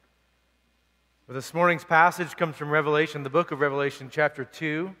Well, this morning's passage comes from Revelation, the book of Revelation, chapter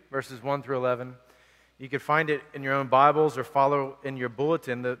 2, verses 1 through 11. You can find it in your own Bibles or follow in your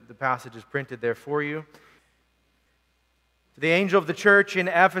bulletin. The passage is printed there for you. To the angel of the church in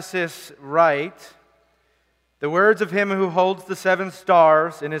Ephesus write, the words of him who holds the 7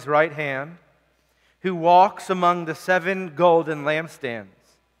 stars in his right hand, who walks among the 7 golden lampstands.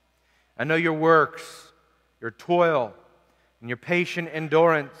 I know your works, your toil, and your patient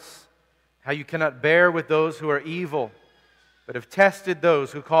endurance, how you cannot bear with those who are evil, but have tested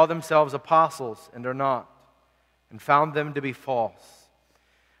those who call themselves apostles and are not, and found them to be false.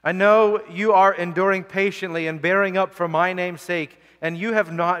 I know you are enduring patiently and bearing up for my name's sake, and you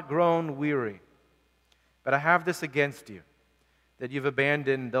have not grown weary. But I have this against you, that you've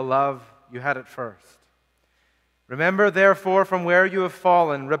abandoned the love you had at first. Remember, therefore, from where you have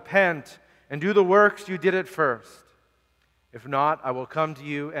fallen, repent, and do the works you did at first. If not, I will come to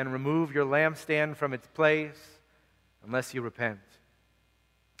you and remove your lampstand from its place, unless you repent.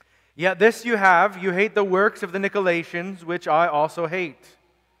 Yet this you have, you hate the works of the Nicolaitans, which I also hate.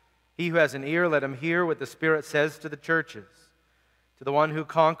 He who has an ear, let him hear what the Spirit says to the churches. To the one who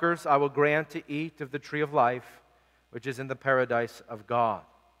conquers, I will grant to eat of the tree of life, which is in the paradise of God.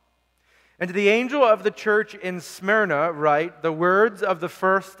 And to the angel of the church in Smyrna write the words of the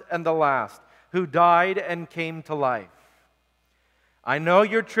first and the last, who died and came to life. I know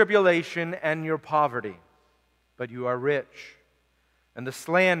your tribulation and your poverty, but you are rich, and the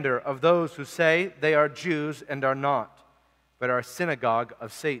slander of those who say they are Jews and are not, but are a synagogue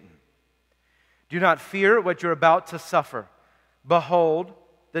of Satan. Do not fear what you're about to suffer. Behold,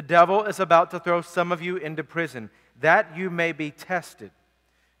 the devil is about to throw some of you into prison, that you may be tested,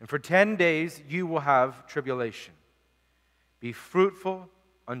 and for 10 days you will have tribulation. Be fruitful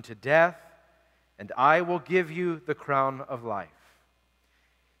unto death, and I will give you the crown of life.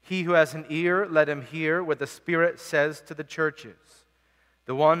 He who has an ear, let him hear what the Spirit says to the churches.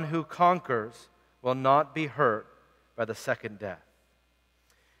 The one who conquers will not be hurt by the second death.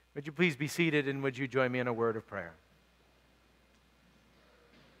 Would you please be seated, and would you join me in a word of prayer?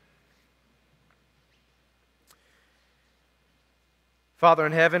 Father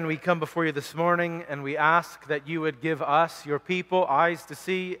in heaven, we come before you this morning, and we ask that you would give us, your people, eyes to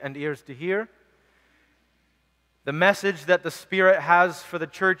see and ears to hear. The message that the Spirit has for the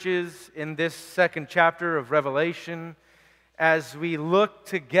churches in this second chapter of Revelation, as we look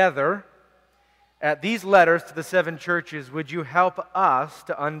together at these letters to the 7 churches, would you help us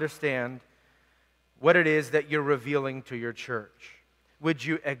to understand what it is that you're revealing to your church? Would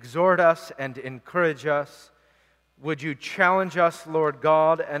you exhort us and encourage us? Would you challenge us, Lord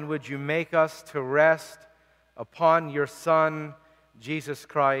God, and would you make us to rest upon your Son, Jesus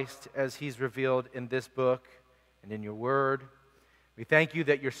Christ, as he's revealed in this book and in your word? We thank you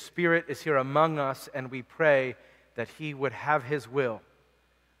that your Spirit is here among us, and we pray that he would have his will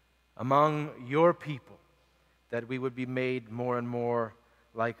among your people, that we would be made more and more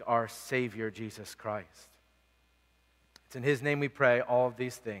like our Savior, Jesus Christ. It's in his name we pray all of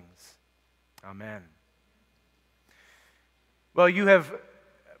these things. Amen. Well, you have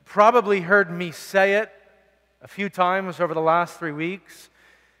probably heard me say it a few times over the last 3 weeks,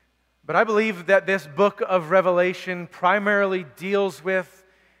 but I believe that this book of Revelation primarily deals with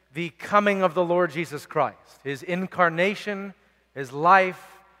the coming of the Lord Jesus Christ, his incarnation, his life,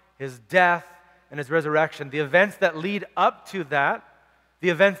 his death, and his resurrection. The events that lead up to that, the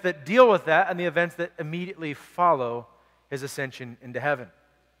events that deal with that, and the events that immediately follow his ascension into heaven.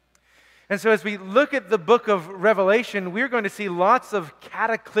 And so as we look at the book of Revelation, we're going to see lots of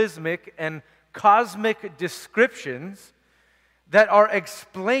cataclysmic and cosmic descriptions that are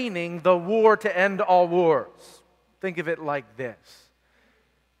explaining the war to end all wars. Think of it like this.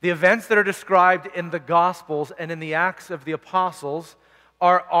 The events that are described in the Gospels and in the Acts of the Apostles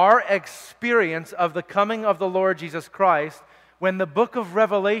are our experience of the coming of the Lord Jesus Christ, when the book of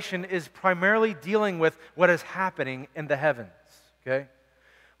Revelation is primarily dealing with what is happening in the heavens. Okay?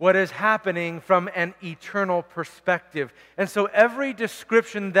 What is happening from an eternal perspective. And so every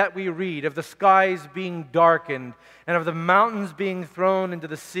description that we read of the skies being darkened, and of the mountains being thrown into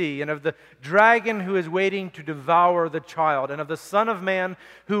the sea, and of the dragon who is waiting to devour the child, and of the Son of Man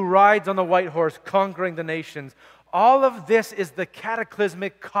who rides on the white horse conquering the nations, all of this is the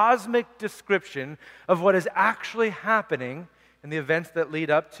cataclysmic, cosmic description of what is actually happening in the events that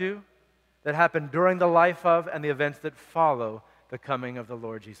lead up to, that happen during the life of, and the events that follow the coming of the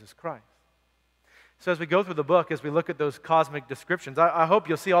Lord Jesus Christ. So as we go through the book, as we look at those cosmic descriptions, I hope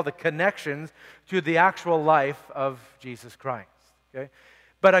you'll see all the connections to the actual life of Jesus Christ. Okay?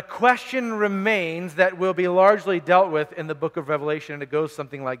 But a question remains that will be largely dealt with in the book of Revelation, and it goes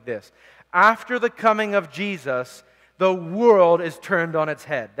something like this. After the coming of Jesus, the world is turned on its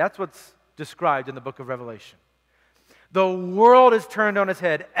head. That's what's described in the book of Revelation. The world is turned on its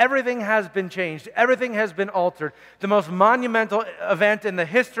head. Everything has been changed. Everything has been altered. The most monumental event in the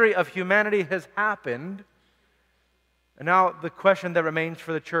history of humanity has happened. And now the question that remains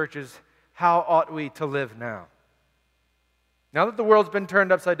for the church is, how ought we to live now? Now that the world's been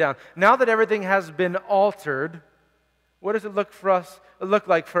turned upside down, now that everything has been altered, what does it look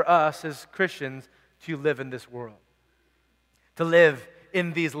like for us as Christians to live in this world? To live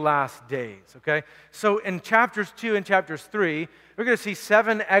in these last days, okay? So in chapters 2 and chapters 3, we're going to see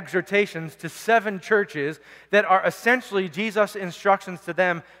 7 exhortations to 7 churches that are essentially Jesus' instructions to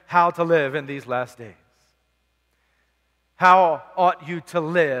them how to live in these last days. How ought you to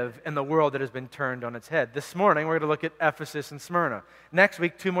live in the world that has been turned on its head? This morning, we're going to look at Ephesus and Smyrna. Next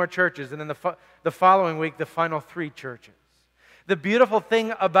week, 2 more churches, and then the following week, the final 3 churches. The beautiful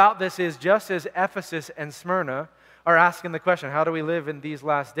thing about this is, just as Ephesus and Smyrna are asking the question, how do we live in these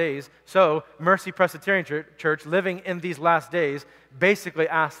last days? So, Mercy Presbyterian Church, living in these last days, basically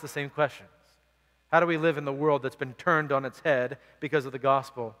asks the same questions. How do we live in the world that's been turned on its head because of the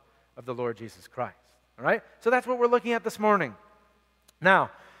gospel of the Lord Jesus Christ? All right? So that's what we're looking at this morning. Now,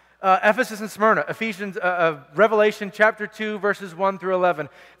 Ephesus and Smyrna, Revelation chapter 2, verses 1 through 11.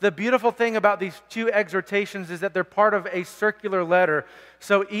 The beautiful thing about these 2 exhortations is that they're part of a circular letter.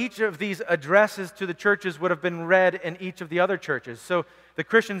 So each of these addresses to the churches would have been read in each of the other churches. So the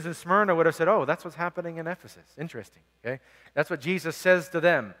Christians in Smyrna would have said, oh, that's what's happening in Ephesus. Interesting, okay? That's what Jesus says to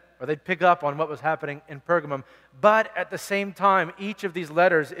them. Or they'd pick up on what was happening in Pergamum. But at the same time, each of these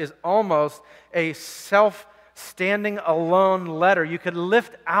letters is almost a standing alone letter. You could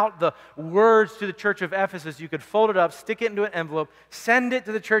lift out the words to the church of Ephesus. You could fold it up, stick it into an envelope, send it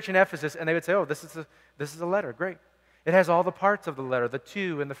to the church in Ephesus, and they would say, oh, this is a letter. Great. It has all the parts of the letter, the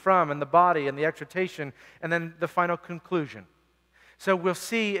to and the from and the body and the exhortation, and then the final conclusion. So we'll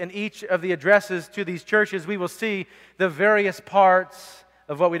see in each of the addresses to these churches, we will see the various parts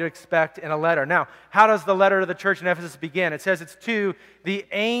of what we'd expect in a letter. Now, how does the letter to the church in Ephesus begin? It says it's to the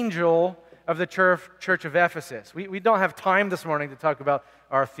angel of the church of Ephesus. We don't have time this morning to talk about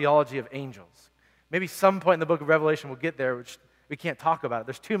our theology of angels. Maybe some point in the book of Revelation we'll get there, which we can't talk about.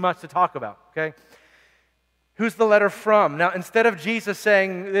 There's too much to talk about, okay? Who's the letter from? Now, instead of Jesus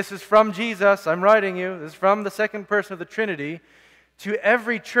saying, this is from Jesus, I'm writing you, this is from the second person of the Trinity, to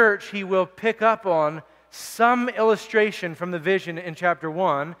every church he will pick up on some illustration from the vision in chapter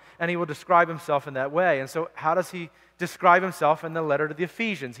 1, and he will describe himself in that way. And so how does he describe himself in the letter to the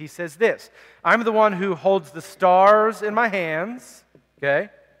Ephesians? He says this, I'm the one who holds the stars in my hands, okay?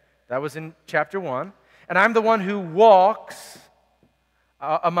 That was in chapter 1. And I'm the one who walks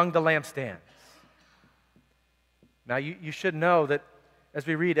among the lampstands. Now, you should know that as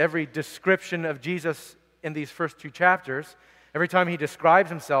we read every description of Jesus in these first 2 chapters, every time he describes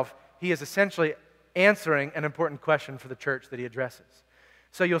himself, he is essentially answering an important question for the church that he addresses.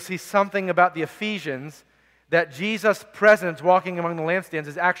 So you'll see something about the Ephesians that Jesus' presence walking among the lampstands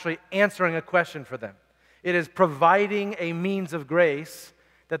is actually answering a question for them. It is providing a means of grace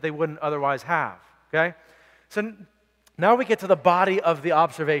that they wouldn't otherwise have. Okay? So now we get to the body of the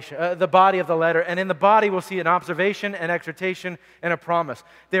observation, the body of the letter. And in the body we'll see an observation, an exhortation, and a promise.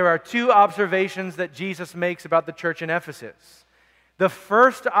 There are 2 observations that Jesus makes about the church in Ephesus. The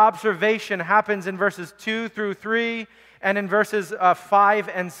first observation happens in verses 2 through 3 and in verses 5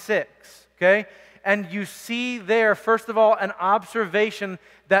 and 6. Okay? And you see there, first of all, an observation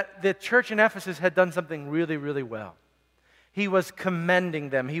that the church in Ephesus had done something really, really well. He was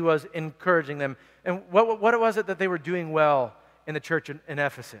commending them. He was encouraging them. And what was it that they were doing well in the church in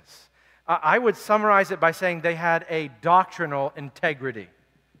Ephesus? I would summarize it by saying they had a doctrinal integrity.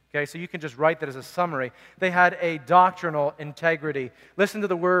 Okay, so you can just write that as a summary. They had a doctrinal integrity. Listen to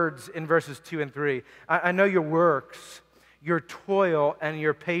the words in verses 2 and 3. I know your works, your toil, and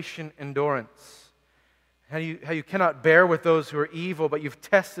your patient endurance. How you cannot bear with those who are evil, but you've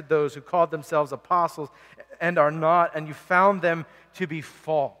tested those who called themselves apostles and are not, and you found them to be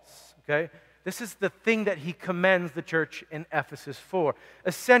false. Okay? This is the thing that he commends the church in Ephesus for.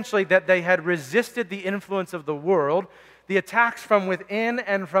 Essentially, that they had resisted the influence of the world, the attacks from within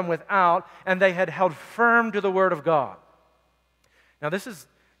and from without, and they had held firm to the Word of God. Now, this is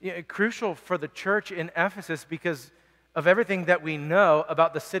crucial for the church in Ephesus because of everything that we know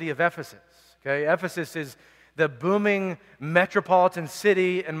about the city of Ephesus. Okay? Ephesus is the booming metropolitan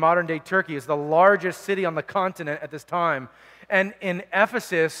city in modern-day Turkey. It's the largest city on the continent at this time. And in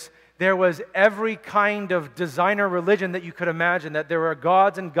Ephesus, There was every kind of designer religion that you could imagine, that there were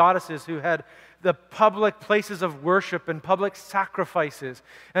gods and goddesses who had the public places of worship and public sacrifices.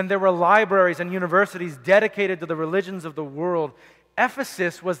 And there were libraries and universities dedicated to the religions of the world.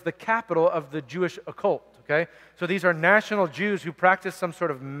 Ephesus was the capital of the Jewish occult, okay? So these are national Jews who practiced some sort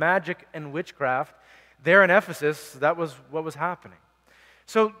of magic and witchcraft. There in Ephesus, that was what was happening.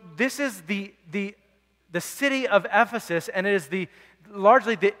 So this is the city of Ephesus, and it is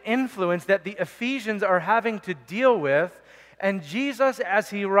largely the influence that the Ephesians are having to deal with. And Jesus,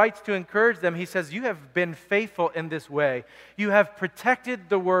 as he writes to encourage them, he says, you have been faithful in this way. You have protected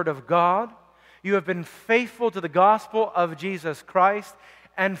the word of God. You have been faithful to the gospel of Jesus Christ.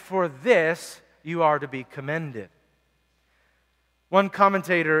 And for this, you are to be commended. One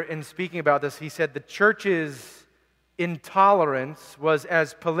commentator, in speaking about this, he said the church's intolerance was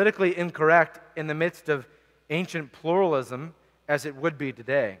as politically incorrect in the midst of ancient pluralism as it would be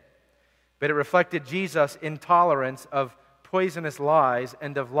today. But it reflected Jesus' intolerance of poisonous lies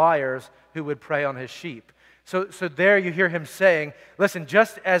and of liars who would prey on his sheep. So there you hear him saying, listen,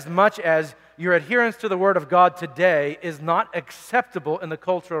 just as much as your adherence to the Word of God today is not acceptable in the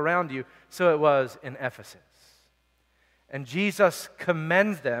culture around you, so it was in Ephesus. And Jesus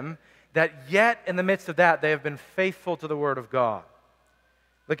commends them that yet in the midst of that, they have been faithful to the Word of God.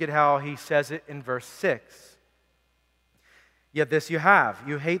 Look at how he says it in verse 6. Yet this you have.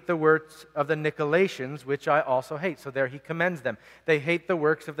 You hate the works of the Nicolaitans, which I also hate. So there he commends them. They hate the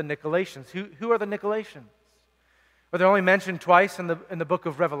works of the Nicolaitans. Who are the Nicolaitans? Well, they're only mentioned twice in the book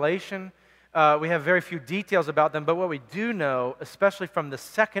of Revelation. We have very few details about them, but what we do know, especially from the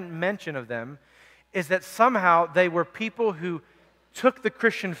second mention of them, is that somehow they were people who took the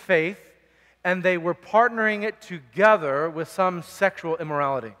Christian faith and they were partnering it together with some sexual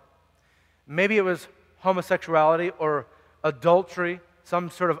immorality. Maybe it was homosexuality or adultery, some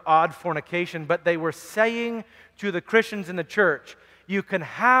sort of odd fornication, but they were saying to the Christians in the church, you can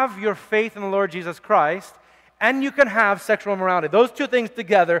have your faith in the Lord Jesus Christ and you can have sexual immorality. Those two things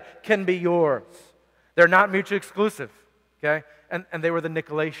together can be yours. They're not mutually exclusive, okay? And they were the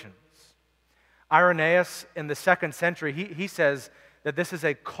Nicolaitans. Irenaeus in the 2nd century, he says that this is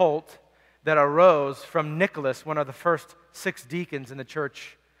a cult that arose from Nicholas, one of the first 6 deacons in the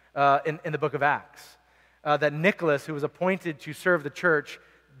church in the book of Acts. That Nicholas, who was appointed to serve the church,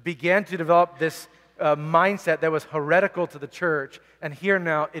 began to develop this mindset that was heretical to the church, and here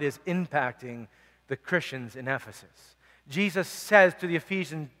now it is impacting the Christians in Ephesus. Jesus says to the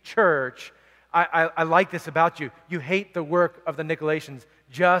Ephesian church, I like this about you. You hate the work of the Nicolaitans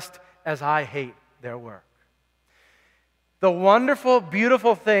just as I hate their work. The wonderful,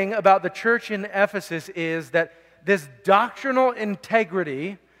 beautiful thing about the church in Ephesus is that this doctrinal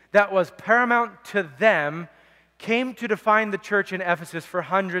integrity that was paramount to them came to define the church in Ephesus for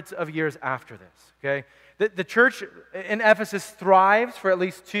hundreds of years after this. Okay, the church in Ephesus thrives for at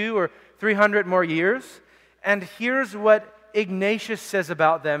least 200 or 300 more years. And here's what Ignatius says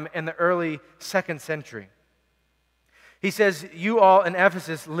about them in the early 2nd century. He says, you all in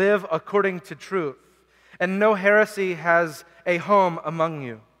Ephesus live according to truth, and no heresy has a home among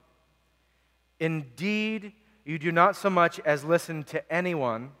you. Indeed, you do not so much as listen to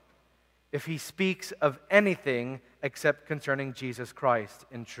anyone if he speaks of anything except concerning Jesus Christ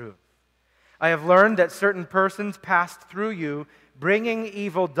in truth. I have learned that certain persons passed through you, bringing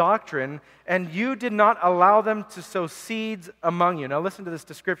evil doctrine, and you did not allow them to sow seeds among you. Now listen to this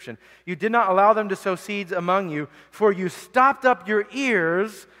description. You did not allow them to sow seeds among you, for you stopped up your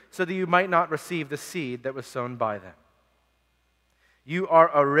ears so that you might not receive the seed that was sown by them. You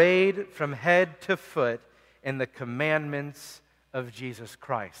are arrayed from head to foot in the commandments of Jesus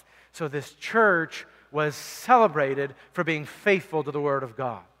Christ. So this church was celebrated for being faithful to the Word of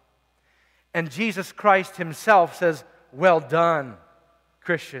God. And Jesus Christ himself says, well done,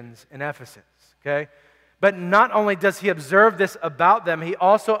 Christians in Ephesus. Okay? But not only does he observe this about them, he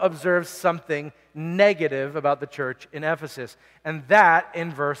also observes something negative about the church in Ephesus. And that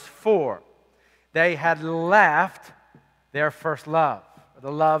in verse 4. They had left their first love,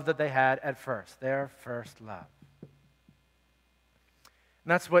 the love that they had at first, their first love. And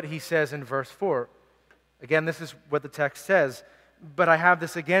that's what he says in verse 4. Again, this is what the text says. But I have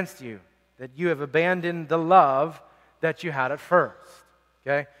this against you, that you have abandoned the love that you had at first.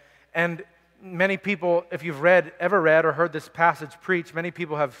 Okay? And many people, if you've ever read or heard this passage preached, many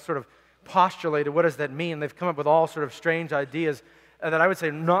people have sort of postulated, what does that mean? They've come up with all sort of strange ideas that I would say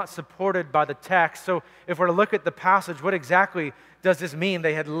not supported by the text. So if we're to look at the passage, what exactly does this mean?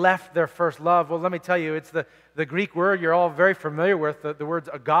 They had left their first love. Well, let me tell you, it's the Greek word you're all very familiar with, the words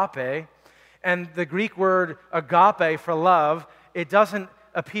agape. And the Greek word agape for love, it doesn't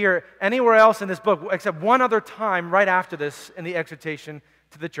appear anywhere else in this book except one other time right after this in the exhortation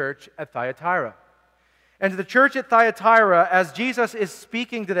to the church at Thyatira. And to the church at Thyatira, as Jesus is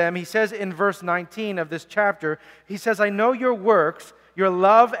speaking to them, he says in verse 19 of this chapter, he says, I know your works, your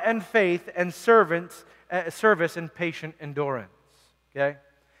love and faith and service and patient endurance. Okay?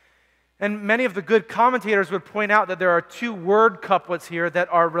 And many of the good commentators would point out that there are two word couplets here that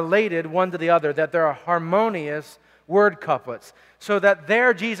are related one to the other, that there are harmonious word couplets. So that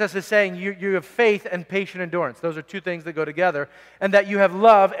there Jesus is saying you have faith and patient endurance. Those are two things that go together. And that you have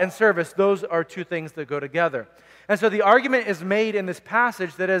love and service. Those are two things that go together. And so the argument is made in this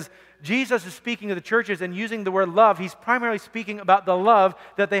passage that as Jesus is speaking to the churches and using the word love, he's primarily speaking about the love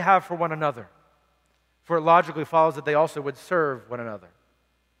that they have for one another. For it logically follows that they also would serve one another.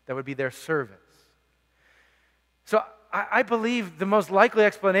 That would be their service. So I believe the most likely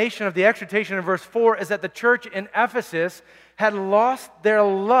explanation of the exhortation in verse 4 is that the church in Ephesus had lost their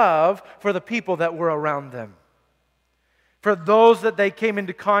love for the people that were around them. For those that they came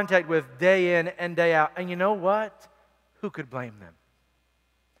into contact with day in and day out. And you know what? Who could blame them?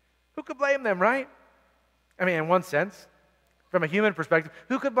 Who could blame them, right? I mean, in one sense, from a human perspective,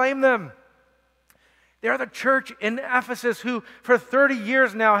 who could blame them? They are the church in Ephesus who for 30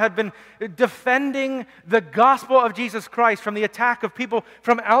 years now had been defending the gospel of Jesus Christ from the attack of people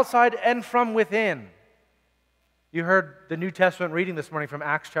from outside and from within. You heard the New Testament reading this morning from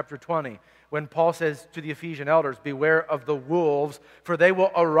Acts chapter 20 when Paul says to the Ephesian elders, beware of the wolves, for they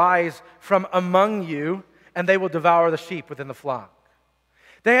will arise from among you and they will devour the sheep within the flock.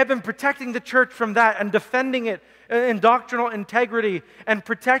 They have been protecting the church from that and defending it in doctrinal integrity and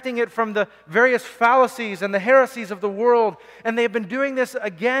protecting it from the various fallacies and the heresies of the world. And they have been doing this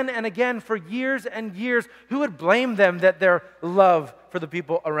again and again for years and years. Who would blame them that their love for the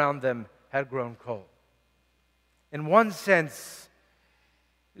people around them had grown cold? In one sense,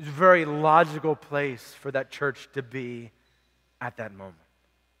 it's a very logical place for that church to be at that moment.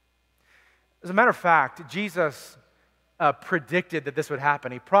 As a matter of fact, Jesus predicted that this would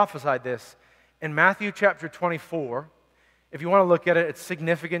happen. He prophesied this in Matthew chapter 24. If you want to look at it, it's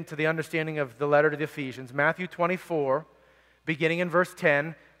significant to the understanding of the letter to the Ephesians. Matthew 24, beginning in verse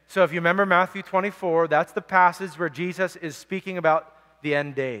 10. So if you remember Matthew 24, that's the passage where Jesus is speaking about the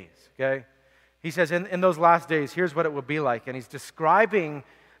end days. Okay? He says, in those last days, here's what it will be like. And he's describing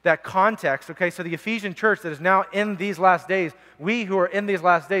that context. Okay, so the Ephesian church that is now in these last days, we who are in these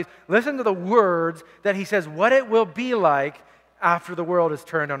last days, listen to the words that he says, what it will be like after the world is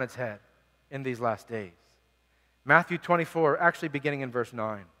turned on its head in these last days. Matthew 24, actually beginning in verse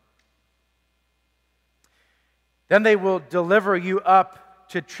 9. Then they will deliver you up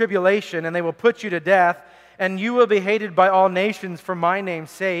to tribulation, and they will put you to death, and you will be hated by all nations for my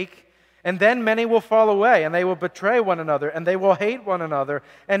name's sake. And then many will fall away, and they will betray one another, and they will hate one another,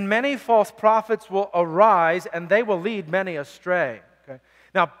 and many false prophets will arise, and they will lead many astray. Okay?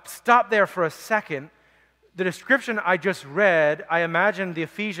 Now, stop there for a second. The description I just read, I imagine the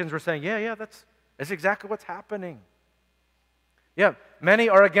Ephesians were saying, yeah, that's exactly what's happening. Yeah, many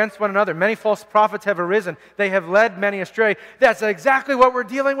are against one another. Many false prophets have arisen. They have led many astray. That's exactly what we're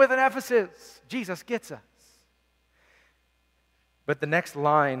dealing with in Ephesus. Jesus gets us. But the next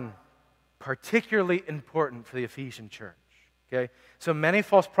line, particularly important for the Ephesian church. Okay? So many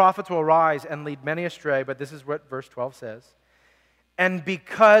false prophets will arise and lead many astray, but this is what verse 12 says. And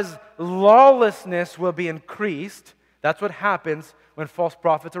because lawlessness will be increased, that's what happens when false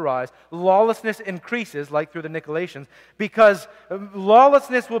prophets arise. Lawlessness increases, like through the Nicolaitans. Because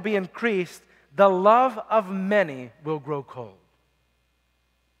lawlessness will be increased, the love of many will grow cold.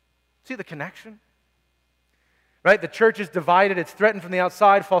 See the connection? Right? The church is divided. It's threatened from the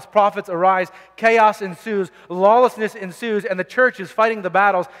outside. False prophets arise. Chaos ensues. Lawlessness ensues. And the church is fighting the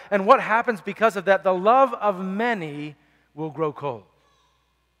battles. And what happens because of that? The love of many will grow cold.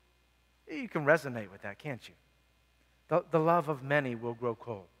 You can resonate with that, can't you? The love of many will grow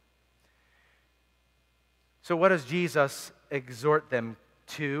cold. So what does Jesus exhort them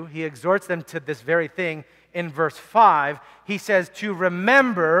to? He exhorts them to this very thing in verse 5. He says to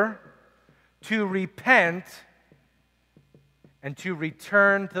remember, to repent, and to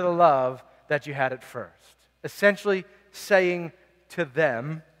return to the love that you had at first. Essentially saying to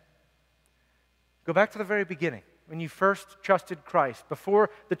them, go back to the very beginning, when you first trusted Christ, before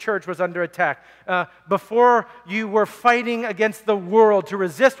the church was under attack, before you were fighting against the world to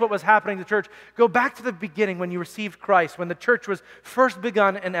resist what was happening to the church. Go back to the beginning when you received Christ, when the church was first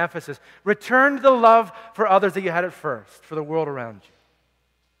begun in Ephesus. Return to the love for others that you had at first, for the world around you.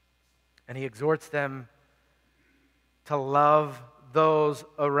 And he exhorts them to love those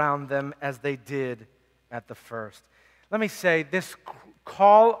around them as they did at the first. Let me say, this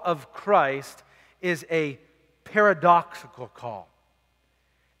call of Christ is a paradoxical call.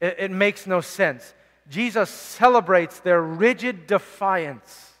 It makes no sense. Jesus celebrates their rigid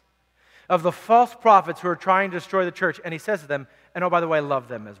defiance of the false prophets who are trying to destroy the church. And he says to them, and oh, by the way, love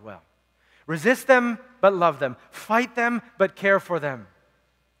them as well. Resist them, but love them. Fight them, but care for them.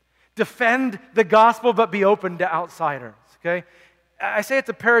 Defend the gospel, but be open to outsiders. Okay? I say it's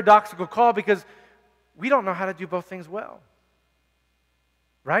a paradoxical call because we don't know how to do both things well.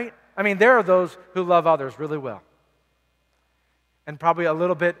 Right? I mean, there are those who love others really well, and probably a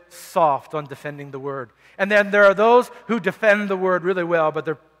little bit soft on defending the word. And then there are those who defend the word really well, but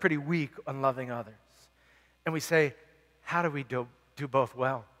they're pretty weak on loving others. And we say, how do we do both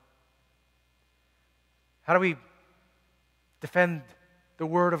well? How do we defend the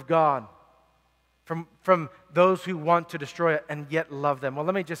word of God from those who want to destroy it and yet love them? Well,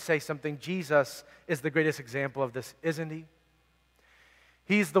 let me just say something. Jesus is the greatest example of this, isn't he?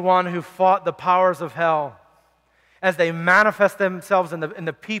 He's the one who fought the powers of hell as they manifest themselves in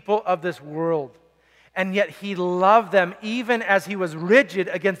the people of this world. And yet he loved them even as he was rigid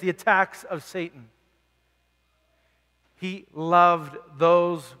against the attacks of Satan. He loved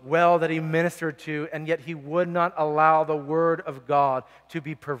those well that he ministered to, and yet he would not allow the word of God to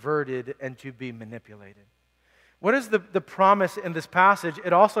be perverted and to be manipulated. What is the promise in this passage?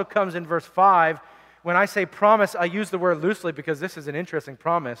 It also comes in verse 5. When I say promise, I use the word loosely because this is an interesting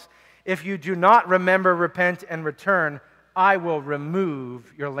promise. If you do not remember, repent, and return, I will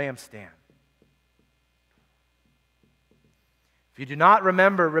remove your lampstand. If you do not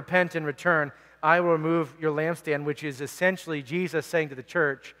remember, repent, and return, I will remove your lampstand, which is essentially Jesus saying to the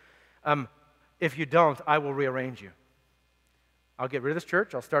church, if you don't, I will rearrange you. I'll get rid of this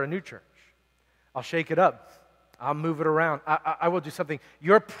church. I'll start a new church. I'll shake it up. I'll move it around. I will do something.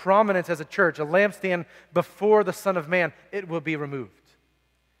 Your prominence as a church, a lampstand before the Son of Man, it will be removed.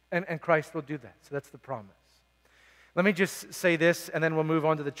 And Christ will do that. So that's the promise. Let me just say this, and then we'll move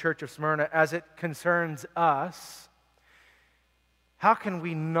on to the church of Smyrna. As it concerns us, how can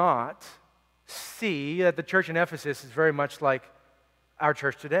we not see that the church in Ephesus is very much like our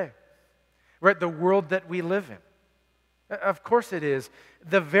church today? Right? The world that we live in. Of course it is.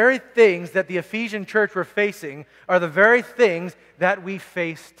 The very things that the Ephesian church were facing are the very things that we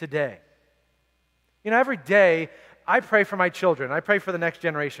face today. You know, every day I pray for my children. I pray for the next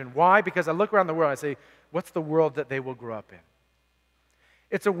generation. Why? Because I look around the world and I say, what's the world that they will grow up in?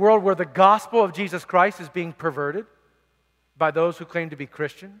 It's a world where the gospel of Jesus Christ is being perverted by those who claim to be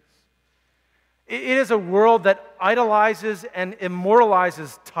Christians. It is a world that idolizes and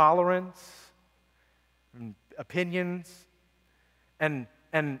immortalizes tolerance, and opinions, and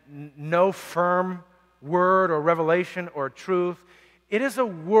no firm word or revelation or truth. It is a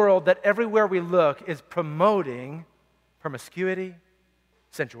world that everywhere we look is promoting promiscuity,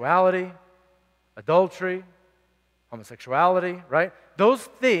 sensuality, adultery, homosexuality, right? Those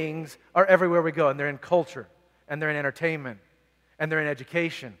things are everywhere we go, and they're in culture, and they're in entertainment, and they're in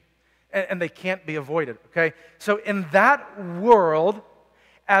education, and they can't be avoided, okay? So in that world,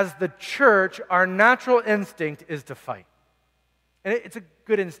 as the church, our natural instinct is to fight. And it's a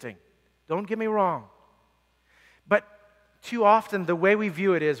good instinct. Don't get me wrong. But too often, the way we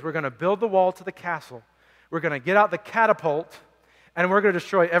view it is we're going to build the wall to the castle, we're going to get out the catapult, and we're going to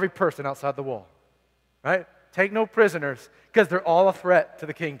destroy every person outside the wall, right? Take no prisoners, because they're all a threat to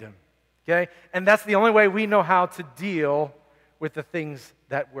the kingdom, okay? And that's the only way we know how to deal with the things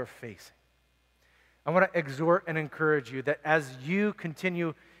that we're facing. I want to exhort and encourage you that as you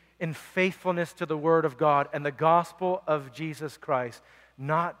continue in faithfulness to the Word of God and the gospel of Jesus Christ,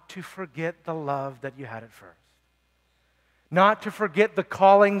 not to forget the love that you had at first. Not to forget the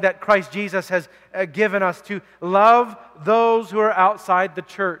calling that Christ Jesus has given us to love those who are outside the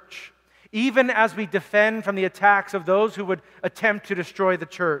church, even as we defend from the attacks of those who would attempt to destroy the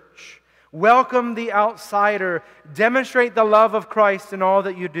church. Welcome the outsider. Demonstrate the love of Christ in all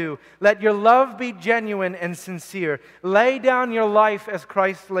that you do. Let your love be genuine and sincere. Lay down your life as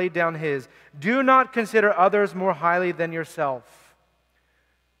Christ laid down his. Do not consider others more highly than yourself.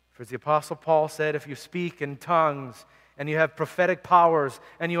 For as the Apostle Paul said, if you speak in tongues and you have prophetic powers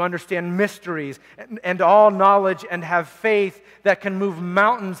and you understand mysteries and all knowledge and have faith that can move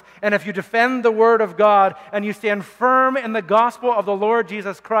mountains, and if you defend the Word of God and you stand firm in the gospel of the Lord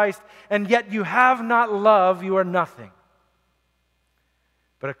Jesus Christ, and yet you have not love, you are nothing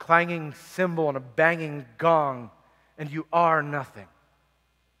but a clanging cymbal and a banging gong, and you are nothing.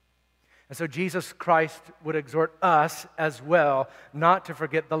 And so Jesus Christ would exhort us as well not to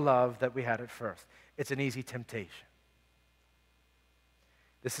forget the love that we had at first. It's an easy temptation.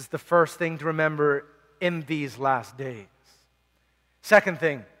 This is the first thing to remember in these last days. Second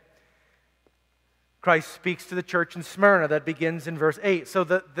thing, Christ speaks to the church in Smyrna. That begins in verse 8. So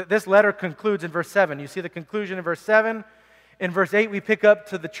this letter concludes in verse 7. You see the conclusion in verse 7. In verse 8, we pick up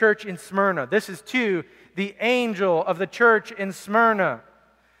to the church in Smyrna. This is to the angel of the church in Smyrna.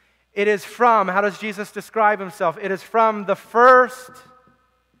 It is from, how does Jesus describe himself? It is from the first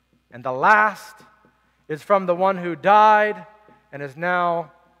and the last. It is from the one who died and is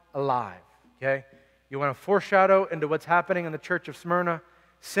now alive. Okay? You want to foreshadow into what's happening in the church of Smyrna?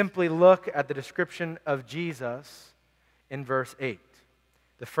 Simply look at the description of Jesus in verse 8.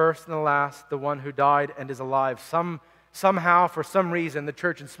 The first and the last, the one who died and is alive. Somehow, for some reason, the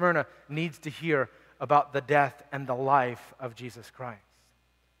church in Smyrna needs to hear about the death and the life of Jesus Christ.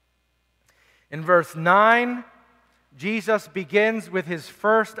 In verse 9, Jesus begins with his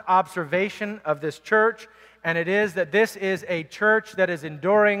first observation of this church, and it is that this is a church that is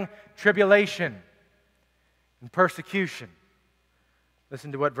enduring tribulation and persecution.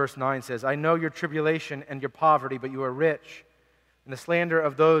 Listen to what verse 9 says. I know your tribulation and your poverty, but you are rich. And the slander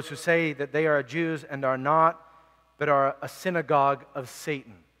of those who say that they are Jews and are not, but are a synagogue of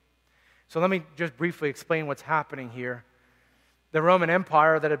Satan. So let me just briefly explain what's happening here. The Roman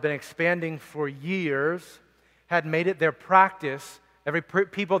Empire that had been expanding for years had made it their practice. Every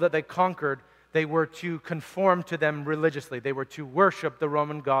people that they conquered, they were to conform to them religiously. They were to worship the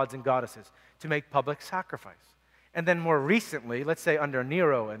Roman gods and goddesses, to make public sacrifice. And then more recently, let's say under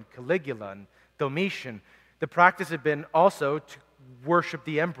Nero and Caligula and Domitian, the practice had been also to worship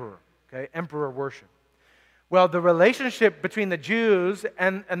the emperor, okay? Emperor worship. Well, the relationship between the Jews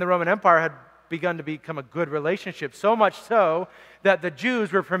and the Roman Empire had begun to become a good relationship, so much so that the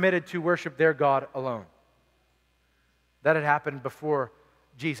Jews were permitted to worship their God alone. That had happened before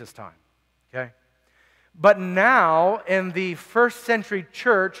Jesus' time, okay? But now, in the first century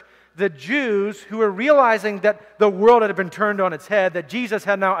church, the Jews who were realizing that the world had been turned on its head, that Jesus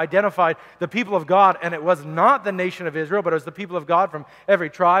had now identified the people of God, and it was not the nation of Israel, but it was the people of God from every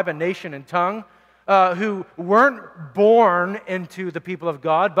tribe and nation and tongue, who weren't born into the people of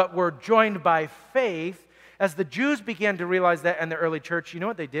God, but were joined by faith. As the Jews began to realize that in the early church, you know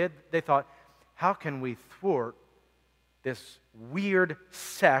what they did? They thought, how can we thwart this weird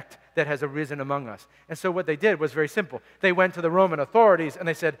sect that has arisen among us? And so what they did was very simple. They went to the Roman authorities and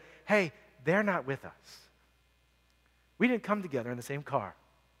they said, hey, they're not with us. We didn't come together in the same car.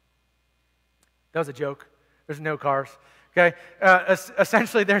 That was a joke. There's no cars. Okay?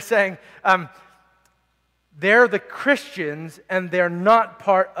 Essentially, they're saying they're the Christians and they're not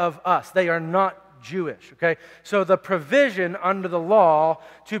part of us. They are not Jewish. Okay? So the provision under the law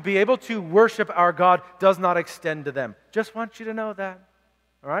to be able to worship our God does not extend to them. Just want you to know that.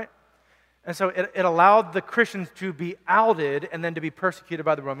 All right? And so it allowed the Christians to be outed and then to be persecuted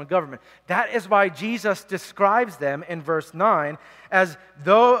by the Roman government. That is why Jesus describes them in verse 9 as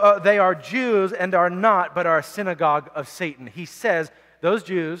though they are Jews and are not, but are a synagogue of Satan. He says those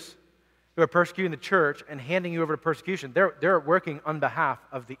Jews who are persecuting the church and handing you over to persecution, they're working on behalf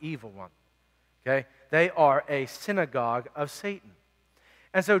of the evil one. Okay? They are a synagogue of Satan.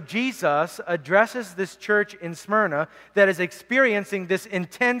 And so Jesus addresses this church in Smyrna that is experiencing this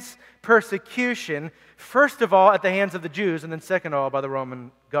intense persecution, first of all at the hands of the Jews, and then second of all by the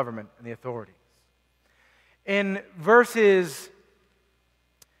Roman government and the authorities. In verse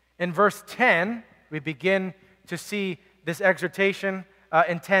 10, we begin to see this exhortation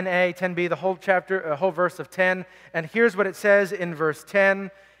in 10a, 10b, the whole chapter, a whole verse of 10. And here's what it says in verse 10.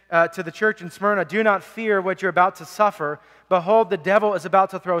 To the church in Smyrna, do not fear what you're about to suffer. Behold, the devil is about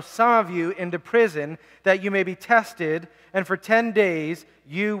to throw some of you into prison that you may be tested, and for 10 days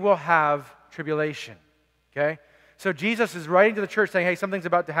you will have tribulation. Okay? So Jesus is writing to the church saying, hey, something's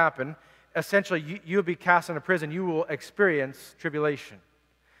about to happen. Essentially, you'll be cast into prison. You will experience tribulation.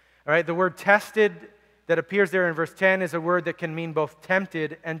 All right? The word tested that appears there in verse 10 is a word that can mean both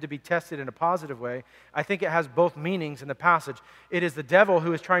tempted and to be tested in a positive way. I think it has both meanings in the passage. It is the devil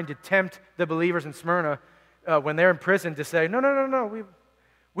who is trying to tempt the believers in Smyrna when they're in prison to say, no,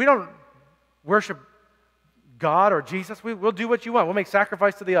 we don't worship God or Jesus. We'll do what you want. We'll make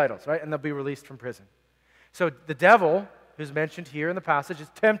sacrifice to the idols, right? And they'll be released from prison. So the devil, who's mentioned here in the passage, is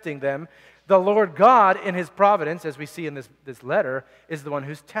tempting them. The Lord God, in his providence, as we see in this letter, is the one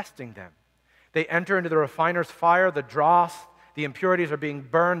who's testing them. They enter into the refiner's fire, the dross, the impurities are being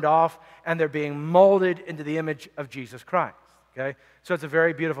burned off, and they're being molded into the image of Jesus Christ. Okay? So it's a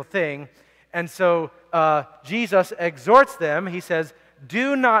very beautiful thing. And so Jesus exhorts them. He says,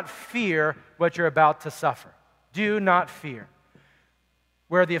 do not fear what you're about to suffer. Do not fear.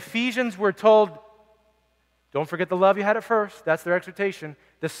 Where the Ephesians were told Don't forget the love you had at first. That's their exhortation.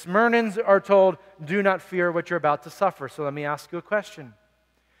 The Smyrnans are told, do not fear what you're about to suffer. So let me ask you a question.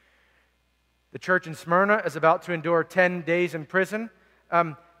 The church in Smyrna is about to endure 10 days in prison.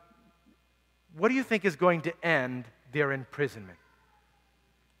 What do you think is going to end their imprisonment?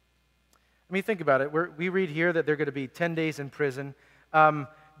 I mean, think about it. We read here that they're going to be 10 days in prison.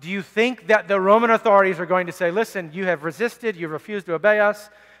 Do you think that the Roman authorities are going to say, listen, you have resisted, you refused to obey us,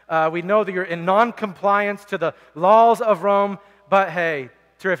 we know that you're in non-compliance to the laws of Rome, but hey,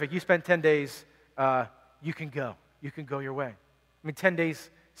 terrific, you spent 10 days, you can go your way. I mean, 10 days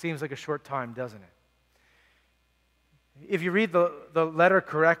seems like a short time, doesn't it? If you read the letter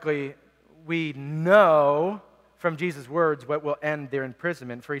correctly, we know from Jesus' words what will end their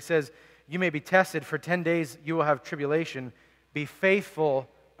imprisonment. For he says, you may be tested, for 10 days you will have tribulation. Be faithful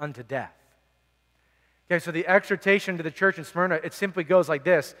unto death. Okay, so the exhortation to the church in Smyrna, it simply goes like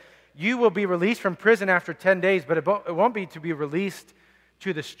this. You will be released from prison after 10 days, but it won't be to be released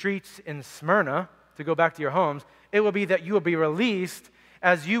to the streets in Smyrna to go back to your homes. It will be that you will be released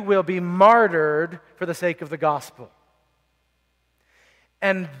as you will be martyred for the sake of the gospel.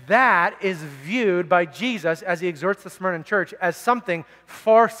 And that is viewed by Jesus as he exhorts the Smyrna church as something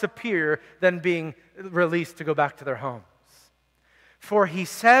far superior than being released to go back to their homes. For he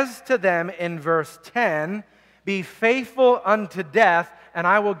says to them in verse 10, be faithful unto death, and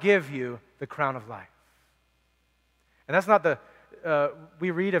I will give you the crown of life. And that's not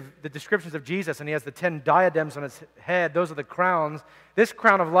we read of the descriptions of Jesus, and he has the 10 diadems on his head. Those are the crowns. This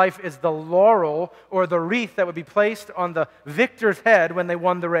crown of life is the laurel or the wreath that would be placed on the victor's head when they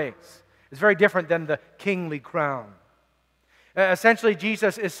won the race. It's very different than the kingly crown. Essentially,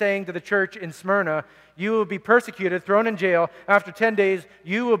 Jesus is saying to the church in Smyrna, you will be persecuted, thrown in jail. After 10 days,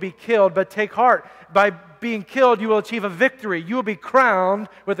 you will be killed, but take heart. By being killed, you will achieve a victory. You will be crowned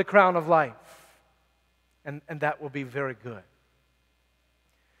with the crown of life. And that will be very good.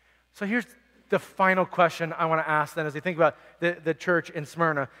 So here's the final question I want to ask then as we think about the church in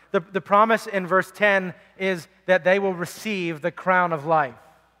Smyrna. The promise in verse 10 is that they will receive the crown of life.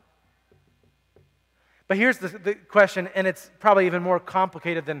 But here's the question, and it's probably even more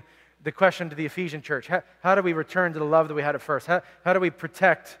complicated than the question to the Ephesian church. How do we return to the love that we had at first? How do we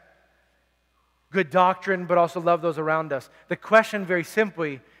protect good doctrine but also love those around us? The question very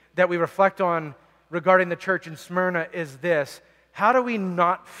simply that we reflect on regarding the church in Smyrna is this. How do we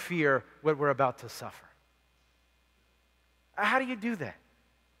not fear what we're about to suffer? How do you do that?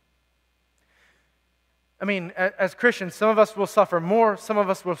 I mean, as Christians, some of us will suffer more, some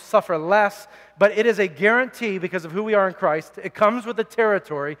of us will suffer less, but it is a guarantee because of who we are in Christ. It comes with the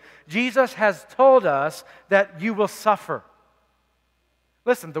territory. Jesus has told us that you will suffer.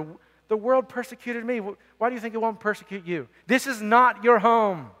 Listen, the world persecuted me. Why do you think it won't persecute you? This is not your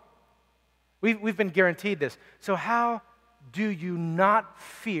home. We've been guaranteed this. So how do you not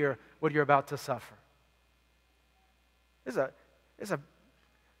fear what you're about to suffer? It's a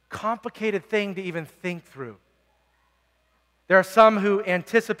complicated thing to even think through. There are some who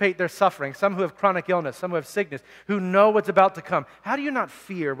anticipate their suffering, some who have chronic illness, some who have sickness, who know what's about to come. How do you not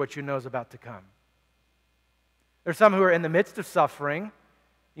fear what you know is about to come? There are some who are in the midst of suffering.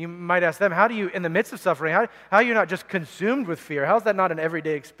 You might ask them, how do you, in the midst of suffering, how are you not just consumed with fear? How is that not an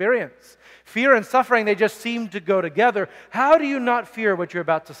everyday experience? Fear and suffering, they just seem to go together. How do you not fear what you're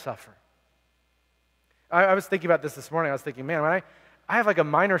about to suffer? I was thinking about this morning. I was thinking, man, when I have like a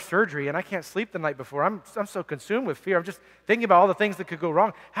minor surgery and I can't sleep the night before, I'm so consumed with fear. I'm just thinking about all the things that could go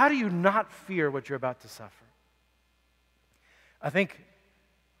wrong. How do you not fear what you're about to suffer? I think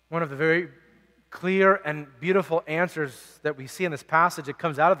one of the very clear and beautiful answers that we see in this passage, it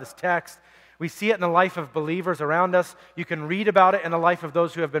comes out of this text. We see it in the life of believers around us. You can read about it in the life of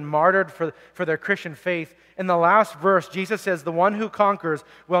those who have been martyred for their Christian faith. In the last verse, Jesus says, the one who conquers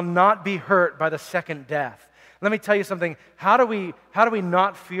will not be hurt by the second death. Let me tell you something. How do we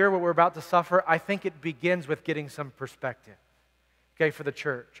not fear what we're about to suffer? I think it begins with getting some perspective, okay, for the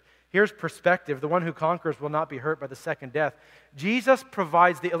church. Here's perspective. The one who conquers will not be hurt by the second death. Jesus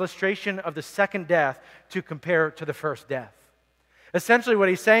provides the illustration of the second death to compare to the first death. Essentially, what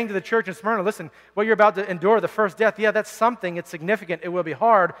he's saying to the church in Smyrna, listen, what you're about to endure, the first death, yeah, that's something. It's significant. It will be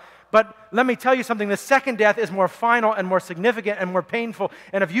hard. But let me tell you something. The second death is more final and more significant and more painful.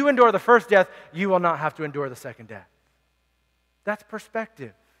 And if you endure the first death, you will not have to endure the second death. That's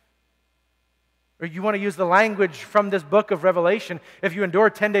perspective. Or you want to use the language from this book of Revelation, if you endure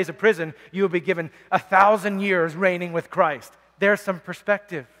 10 days of prison, you will be given 1,000 years reigning with Christ. There's some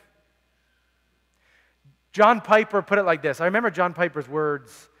perspective. John Piper put it like this. I remember John Piper's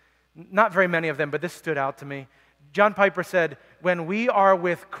words, not very many of them, but this stood out to me. John Piper said, when we are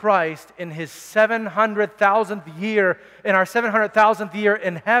with Christ in his 700,000th year, in our 700,000th year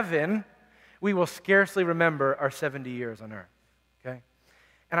in heaven, we will scarcely remember our 70 years on earth. Okay?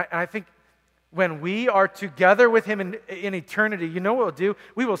 And I think when we are together with him in eternity, you know what we'll do?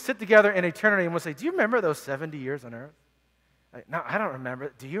 We will sit together in eternity and we'll say, do you remember those 70 years on earth? No, I don't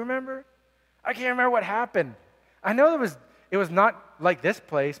remember. Do you remember? I can't remember what happened. I know it was not like this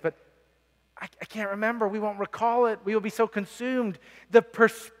place, but I can't remember. We won't recall it. We will be so consumed. The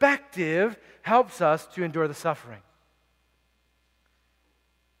perspective helps us to endure the suffering.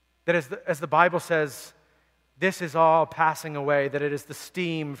 That as the Bible says, this is all passing away, that it is the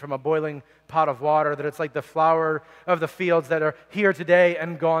steam from a boiling pot of water, that it's like the flower of the fields that are here today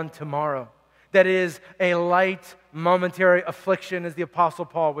and gone tomorrow. That it is a light, momentary affliction, as the Apostle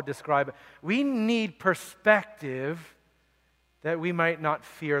Paul would describe it. We need perspective that we might not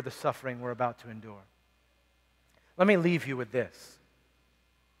fear the suffering we're about to endure. Let me leave you with this.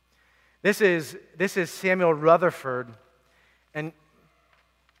 This is Samuel Rutherford, and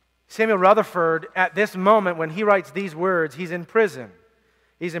Samuel Rutherford, at this moment when he writes these words, he's in prison.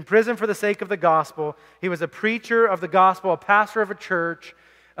 He's in prison for the sake of the gospel. He was a preacher of the gospel, a pastor of a church.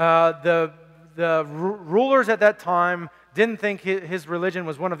 The rulers at that time didn't think his religion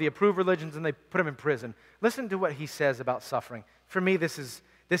was one of the approved religions, and they put him in prison. Listen to what he says about suffering. For me, this is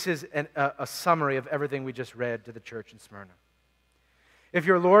a summary of everything we just read to the church in Smyrna. If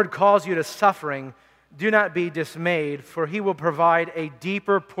your Lord calls you to suffering, do not be dismayed, for he will provide a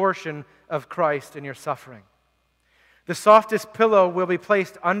deeper portion of Christ in your suffering. The softest pillow will be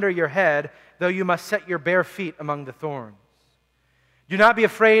placed under your head, though you must set your bare feet among the thorns. Do not be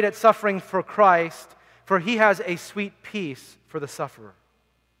afraid at suffering for Christ, for he has a sweet peace for the sufferer.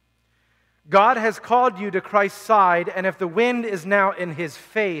 God has called you to Christ's side, and if the wind is now in his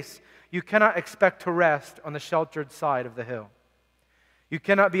face, you cannot expect to rest on the sheltered side of the hill. You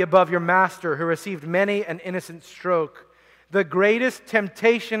cannot be above your master, who received many an innocent stroke. The greatest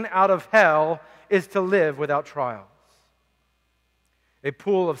temptation out of hell is to live without trials. A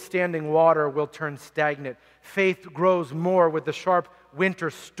pool of standing water will turn stagnant. Faith grows more with the sharp winter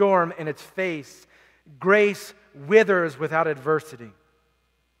storm in its face. Grace withers without adversity.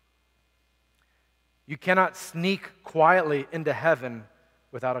 You cannot sneak quietly into heaven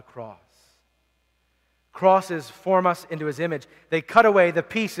without a cross. Crosses form us into his image. They cut away the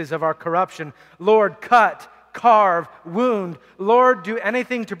pieces of our corruption. Lord, cut, carve, wound. Lord, do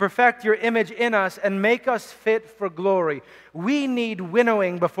anything to perfect your image in us and make us fit for glory. We need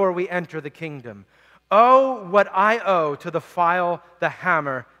winnowing before we enter the kingdom. Oh, what I owe to the file, the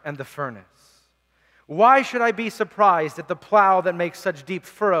hammer, and the furnace. Why should I be surprised at the plow that makes such deep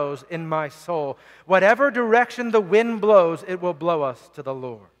furrows in my soul? Whatever direction the wind blows, it will blow us to the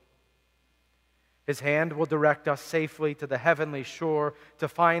Lord. His hand will direct us safely to the heavenly shore to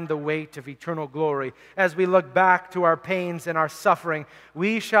find the weight of eternal glory. As we look back to our pains and our suffering,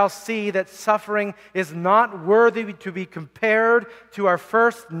 we shall see that suffering is not worthy to be compared to our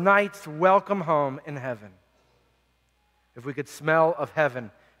first night's welcome home in heaven. If we could smell of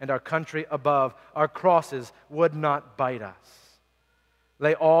heaven and our country above, our crosses would not bite us.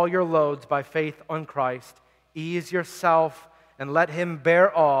 Lay all your loads by faith on Christ. Ease yourself and let him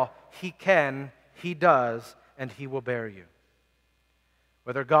bear all. He can, he does, and he will bear you.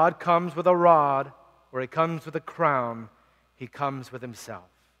 Whether God comes with a rod or he comes with a crown, he comes with himself.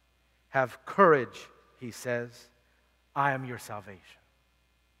 Have courage, he says. I am your salvation.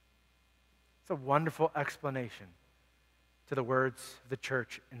 It's a wonderful explanation to the words of the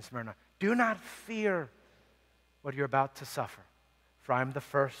church in Smyrna. Do not fear what you're about to suffer, for I'm the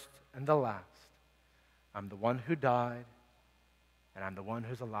first and the last. I'm the one who died, and I'm the one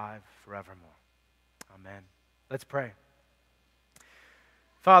who's alive forevermore. Amen. Let's pray.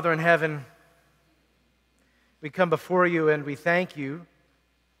 Father in heaven, we come before you and we thank you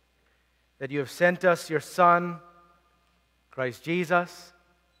that you have sent us your Son, Christ Jesus.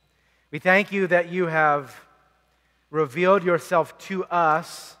 We thank you that you have revealed yourself to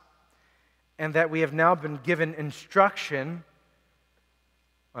us and that we have now been given instruction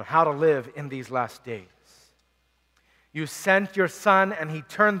on how to live in these last days. You sent your Son and he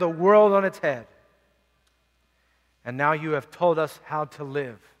turned the world on its head. And now you have told us how to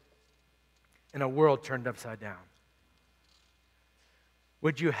live in a world turned upside down.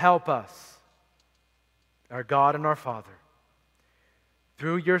 Would you help us, our God and our Father,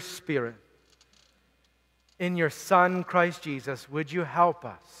 through your Spirit, in your Son, Christ Jesus, would you help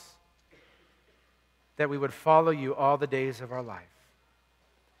us that we would follow you all the days of our life?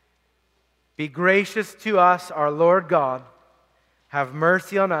 Be gracious to us, our Lord God. Have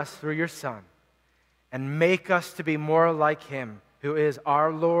mercy on us through your Son. and make us to be more like him, who is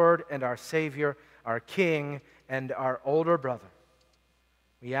our Lord and our Savior, our King and our older brother.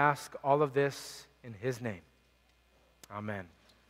 We ask all of this in his name. Amen.